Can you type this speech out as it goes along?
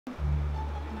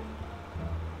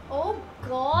Oh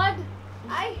God,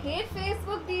 I hate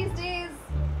Facebook these days.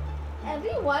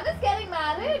 Everyone is getting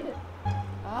married.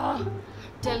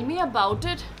 Tell me about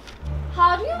it.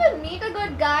 How do you even meet a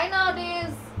good guy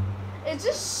nowadays? It's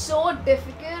just so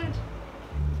difficult.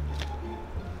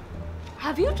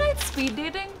 Have you tried speed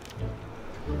dating?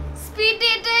 Speed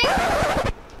dating?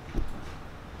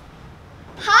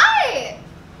 Hi!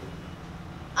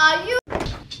 Are you?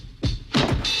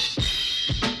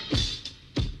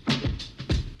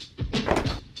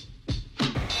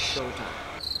 Showtime.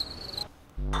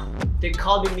 They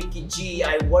call me Mickey G.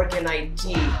 I work in IT.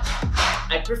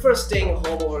 I prefer staying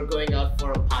home over going out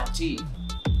for a party.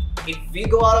 If we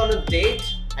go out on a date,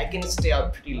 I can stay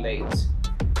out pretty late.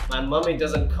 My mommy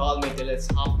doesn't call me till it's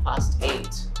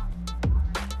 8:30.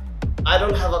 I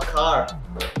don't have a car,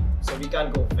 so we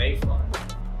can't go very far.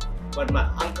 But my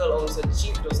uncle owns a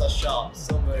cheap dosa shop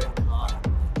somewhere in Khar.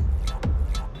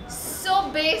 So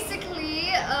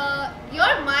basically,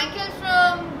 you're Michael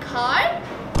from Khar?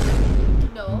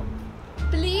 No.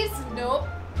 Please, no.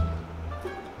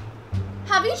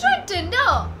 Have you tried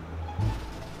Tinder?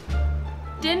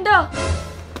 Tinder.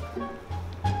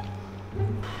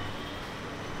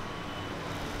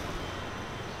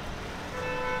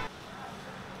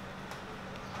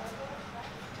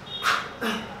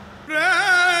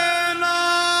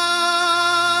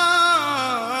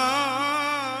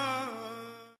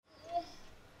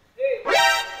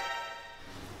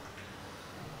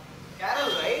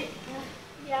 Carol, right?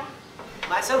 Yeah.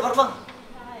 Myself, Varma.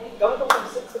 Hi. Come,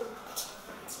 sit.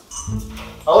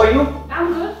 How are you?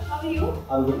 I'm good. How are you?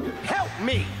 I'm good too. Help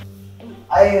me!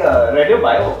 I read your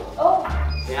bio. Oh.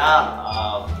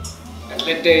 Yeah,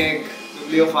 athletic,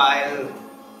 bibliophile.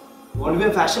 You want to be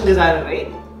a fashion designer,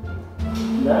 right?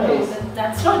 Nice.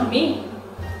 That's not me.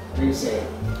 What are you saying?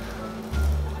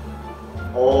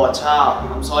 Oh, acha.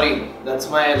 I'm sorry. That's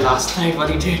my last night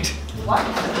wali date. What?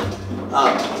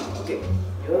 Okay.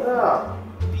 You're a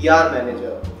PR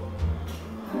manager.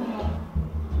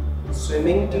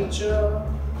 Swimming teacher.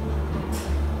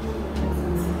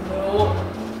 No.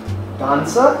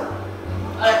 Dancer.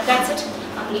 That's it.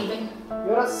 I'm leaving.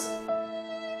 You're a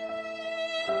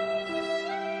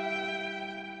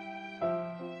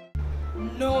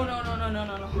No.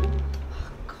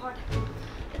 God.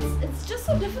 It's just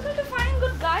so difficult to find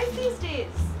good guys these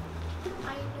days.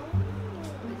 I know.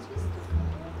 It's just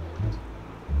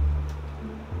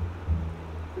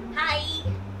Hi.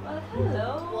 Well, hello.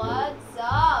 What's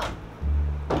up?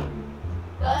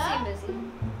 You all seem Huh? busy.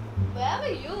 Where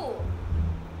were you?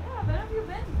 Yeah, where have you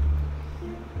been?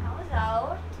 I was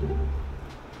out.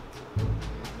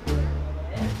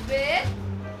 With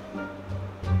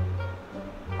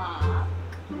Mark.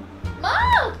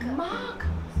 Mark.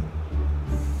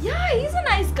 Yeah, he's a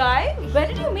nice guy. Where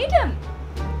did you meet him?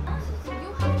 You have to tell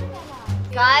us.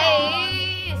 Guys.